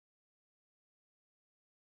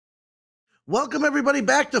Welcome everybody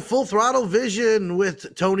back to Full Throttle Vision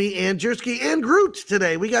with Tony and Jersky and Groot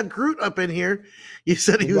today. We got Groot up in here. You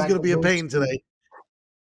said he was going to be a pain today.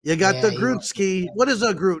 You got the Grootski. What is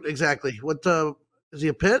a Groot exactly? What is he,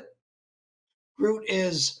 a pit? Groot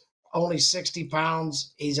is only 60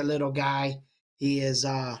 pounds. He's a little guy. He is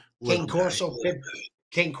King Corso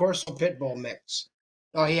pit bull mix.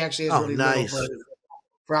 Oh, he actually is really nice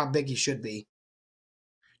for how big he should be.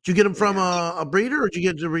 Did you get him from a breeder, or did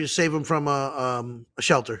you get to save him from a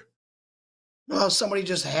shelter? No, somebody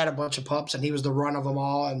just had a bunch of pups, and he was the run of them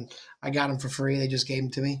all, and I got him for free. They just gave him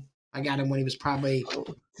to me. I got him when he was probably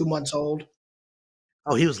 2 months old.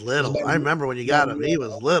 Oh, he was little. I remember when you got him. He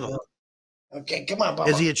was little. Okay, come on, Bubba.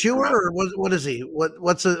 Is he a chewer, or what is he?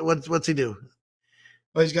 What's he do?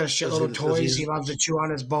 Well, he's got a shitload of toys. He loves to chew on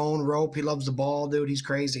his bone, rope. He loves the ball, dude. He's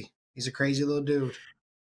crazy. He's a crazy little dude.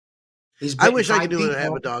 I wish I could do it.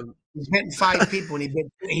 Have a dog. He's bitten 5 people, and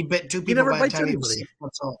he bit 2 people. He never bites anybody.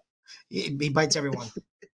 He bites everyone.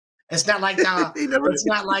 It's not like it's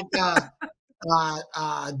not like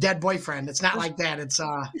dead boyfriend. It's not like that. It's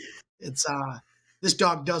this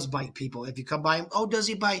dog does bite people. If you come by him, oh, does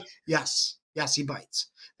he bite? Yes, he bites.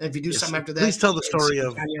 And if you do something after that, please tell the story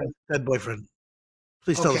of dead boyfriend.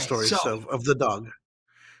 Please tell the story of the dog.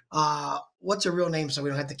 What's her real name so we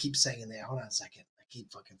don't have to keep saying that? Hold on a second. I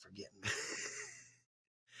keep fucking forgetting.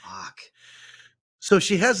 Fuck. So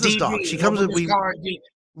she has this dog. She comes and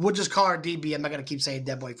we'll just call her DB. I'm not gonna keep saying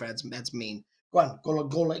dead boyfriend. That's mean. Go on,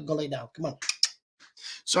 go lay down. Come on.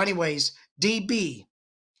 So, anyways, DB.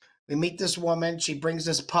 We meet this woman. She brings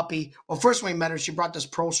this puppy. Well, first when we met her, she brought this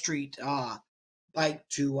Pro Street bike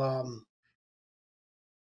to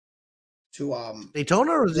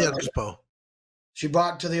Daytona or the Expo. She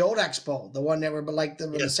brought to the old Expo, the one that we're like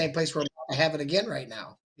the same place we're about to have it again right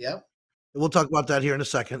now. Yep. We'll talk about that here in a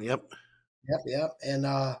second. Yep. And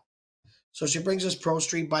so she brings this Pro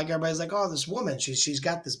Street bike. Everybody's like, "Oh, this woman, she's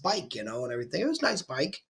got this bike, and everything." It was a nice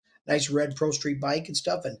bike, nice red Pro Street bike and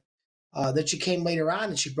stuff. And then she came later on,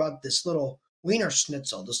 and she brought this little wiener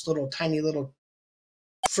schnitzel, this little tiny little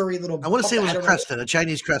furry little. I want to say it was a Crested, a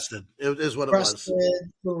Chinese Crested. It is what it was.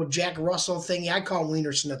 Little Jack Russell thing. Yeah, I call them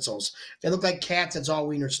wiener schnitzels. They look like cats. It's all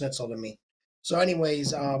wiener schnitzel to me. So,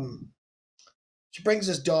 anyways, she brings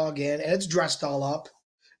this dog in, and it's dressed all up.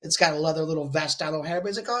 It's got a leather little vest on.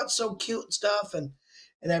 Everybody's like, "Oh, it's so cute and stuff," and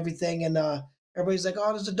everything. And everybody's like,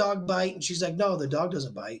 "Oh, does the dog bite?" And she's like, "No, the dog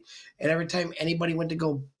doesn't bite." And every time anybody went to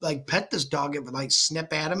go like pet this dog, it would like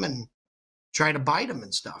snip at him and try to bite him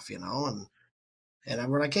and stuff, And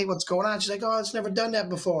we're like, "Hey, what's going on?" She's like, "Oh, it's never done that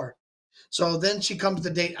before." So then she comes to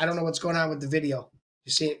date. I don't know what's going on with the video.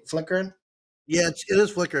 You see it flickering? Yeah, it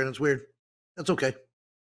is flickering. It's weird. That's okay.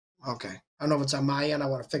 Okay. I don't know if it's on my end. I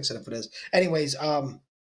want to fix it if it is. Anyways,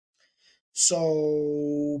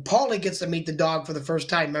 so Paulie gets to meet the dog for the first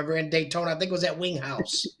time. Remember in Daytona? I think it was at Wing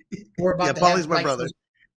House. We're about to Paulie's my brother.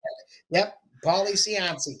 Yep, Paulie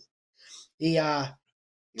Cianci. He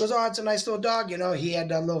goes, "Oh, it's a nice little dog." He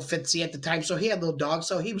had a little Fitzy at the time, so he had a little dog.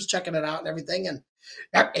 So he was checking it out and everything, and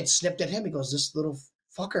it snipped at him. He goes, "This little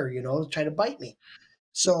fucker, trying to bite me."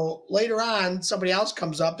 So later on, somebody else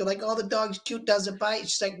comes up. They're like, "Oh, the dog's cute, doesn't bite."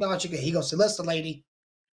 She's like, "No, he goes, listen, lady.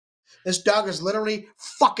 This dog has literally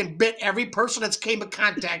fucking bit every person that's came in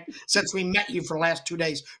contact since we met you for the last 2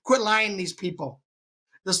 days. Quit lying to these people.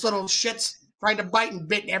 This little shit's trying to bite and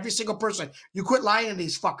bit every single person. You quit lying to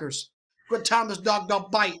these fuckers. Quit telling this dog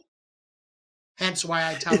don't bite." Hence why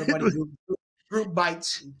I tell everybody Groot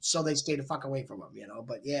bites, so they stay the fuck away from him,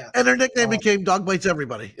 But yeah. And her nickname became Dog Bites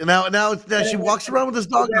Everybody. And now she walks around with this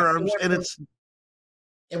dog in her arms, and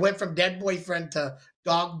it went from dead boyfriend to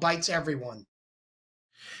dog bites everyone.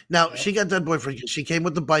 Now she got dead boyfriend. She came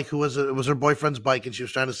with the bike. It was her boyfriend's bike, and she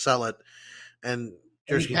was trying to sell it. And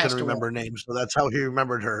Jersey couldn't remember her name, so that's how he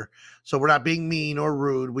remembered her. So we're not being mean or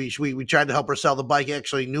rude. We tried to help her sell the bike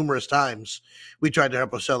actually numerous times. We tried to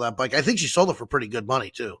help her sell that bike. I think she sold it for pretty good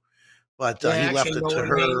money too. But he left it to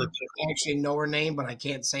her. I actually know her name, but I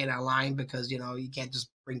can't say it online because, you can't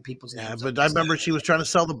just bring people's names. Yeah, but I remember she was trying to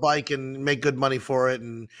sell the bike and make good money for it,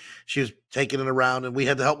 and she was taking it around, and we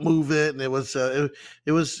had to help move it, and it was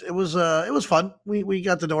fun. We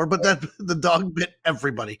got to know her, but the dog bit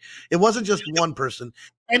everybody. It wasn't just one person.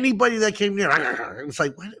 Anybody that came near, it was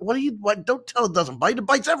like, what? Don't tell it doesn't bite. It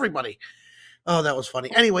bites everybody. Oh, that was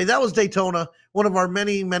funny. Anyway, that was Daytona. One of our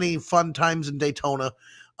many, many fun times in Daytona.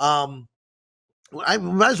 I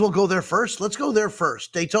might as well go there first. Let's go there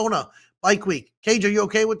first. Daytona Bike Week. Cage, are you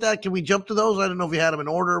okay with that? Can we jump to those? I don't know if you had them in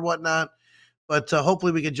order or whatnot, but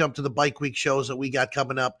hopefully we can jump to the Bike Week shows that we got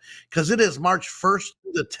coming up because it is March 1st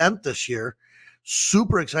to the 10th this year.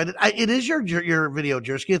 Super excited. It is your video,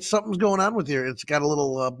 Jersey. It's something's going on with your. It's got a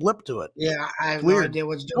little blip to it. Yeah, I It's have no weird. idea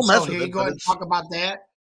what's doing. Don't So mess with here you it, go but ahead and it's talk about that.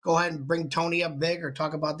 Go ahead and bring Tony up big or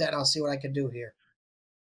talk about that and I'll see what I can do here.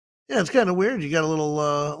 yeah, it's kind of weird. You got a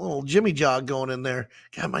little Jimmy jog going in there.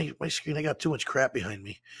 God, my screen. I got too much crap behind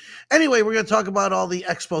me. Anyway, we're gonna talk about all the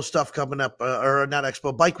expo stuff coming up, or not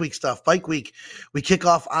expo, Bike Week stuff. Bike Week. We kick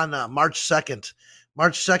off on March 2nd.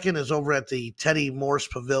 March 2nd is over at the Teddy Morse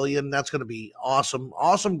Pavilion. That's going to be awesome.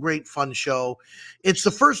 Awesome, great, fun show. It's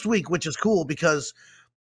the first week, which is cool because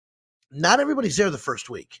not everybody's there the first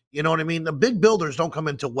week. You know what I mean? The big builders don't come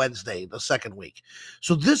until Wednesday, the second week.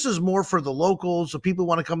 So this is more for the locals. The people who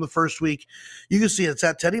want to come the first week. You can see it's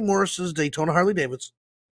at Teddy Morris's Daytona Harley Davidson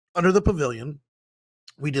under the pavilion.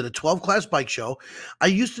 We did a 12 class bike show. I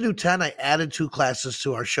used to do 10. I added 2 classes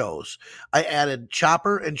to our shows. I added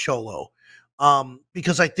Chopper and Cholo.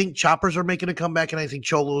 Because I think choppers are making a comeback and I think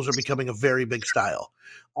cholos are becoming a very big style.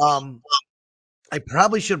 Um, I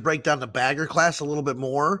probably should break down the bagger class a little bit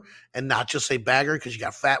more and not just say bagger because you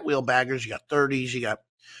got fat wheel baggers, you got 30s,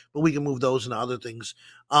 but we can move those into other things.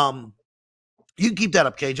 You can keep that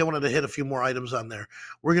up, Cage. I wanted to hit a few more items on there.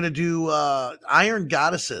 We're gonna do Iron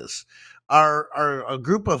Goddesses, are a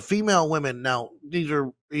group of female women. Now these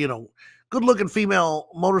are good looking female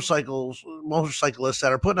motorcyclists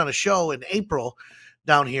that are putting on a show in April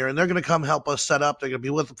down here, and they're gonna come help us set up. They're gonna be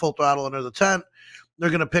with the Full Throttle under the tent. They're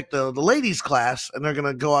going to pick the ladies class and they're going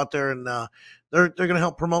to go out there and they're going to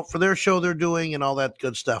help promote for their show they're doing and all that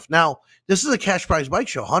good stuff. Now, this is a cash prize bike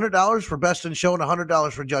show, $100 for best in show and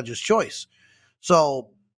 $100 for judge's choice. So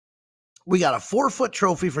we got a 4-foot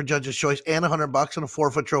trophy for judge's choice and $100 and a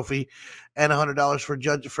 4-foot trophy and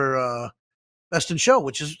 $100 for best in show,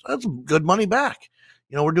 that's good money back.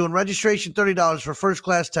 We're doing registration, $30 for first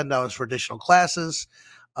class, $10 for additional classes.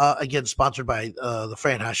 Again, sponsored by the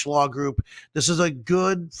Fran Hash Law Group. This is a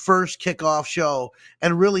good first kickoff show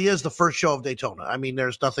and really is the first show of Daytona. I mean,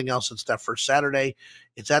 there's nothing else. It's that first Saturday.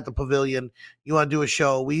 It's at the pavilion. You want to do a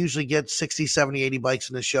show. We usually get 60, 70, 80 bikes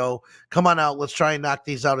in the show. Come on out. Let's try and knock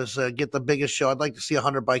these out as get the biggest show. I'd like to see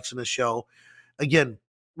 100 bikes in the show. Again,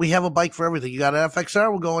 we have a bike for everything. You got an FXR,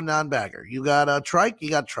 we're going non-bagger. You got a trike, you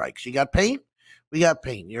got trikes. You got paint, we got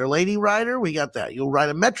paint. You're a lady rider, we got that. You'll ride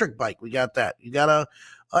a metric bike, we got that. You got a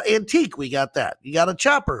antique, we got that. You got a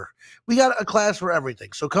chopper, we got a class for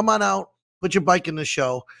everything. So come on out, put your bike in the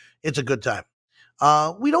show. It's a good time.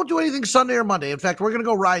 We don't do anything Sunday or Monday. In fact, we're going to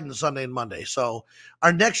go riding Sunday and Monday. So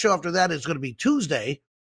our next show after that is going to be Tuesday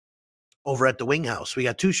over at the Wing House. We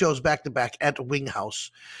got 2 shows back to back at the Wing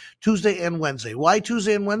House, Tuesday and Wednesday. Why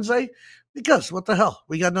Tuesday and Wednesday? Because what the hell?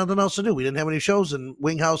 We got nothing else to do. We didn't have any shows, and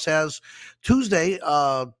Wing House has Tuesday,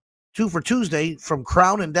 2 for Tuesday from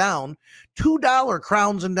Crown and down, $2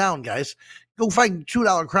 crowns and down, guys. Go find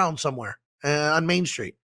 $2 crowns somewhere on Main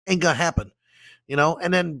Street. Ain't gonna happen.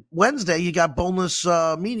 And then Wednesday you got boneless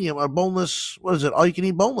medium or boneless, what is it? All you can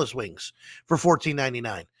eat boneless wings for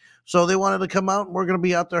 $14.99. So they wanted to come out and we're going to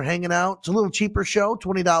be out there hanging out. It's a little cheaper show,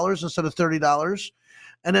 $20 instead of $30.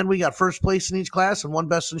 And then we got first place in each class and one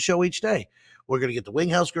best in show each day. We're going to get the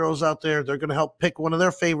Wing House girls out there. They're going to help pick one of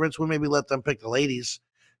their favorites. We'll maybe let them pick the ladies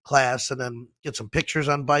class and then get some pictures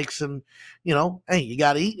on bikes. And, hey, you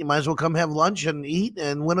got to eat. You might as well come have lunch and eat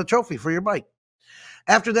and win a trophy for your bike.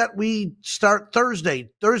 After that, we start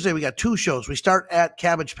Thursday. Thursday, we got 2 shows. We start at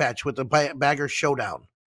Cabbage Patch with the Bagger Showdown.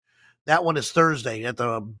 That one is Thursday at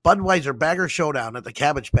the Budweiser Bagger Showdown at the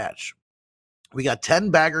Cabbage Patch. We got 10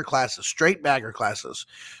 bagger classes, straight bagger classes.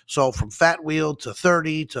 So from fat wheel to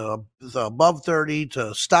 30 to above 30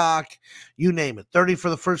 to stock, you name it. 30 for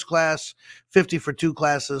the first class, 50 for 2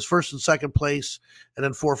 classes, first and second place, and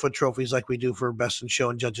then 4-foot trophies like we do for Best in Show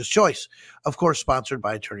and Judge's Choice. Of course, sponsored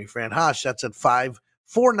by Attorney Fran Hash. That's at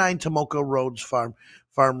 549 Tomoka Roads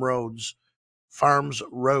Farms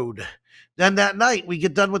Road. Then that night, we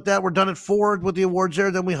get done with that. We're done at 4 with the awards there.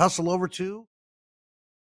 Then we hustle over to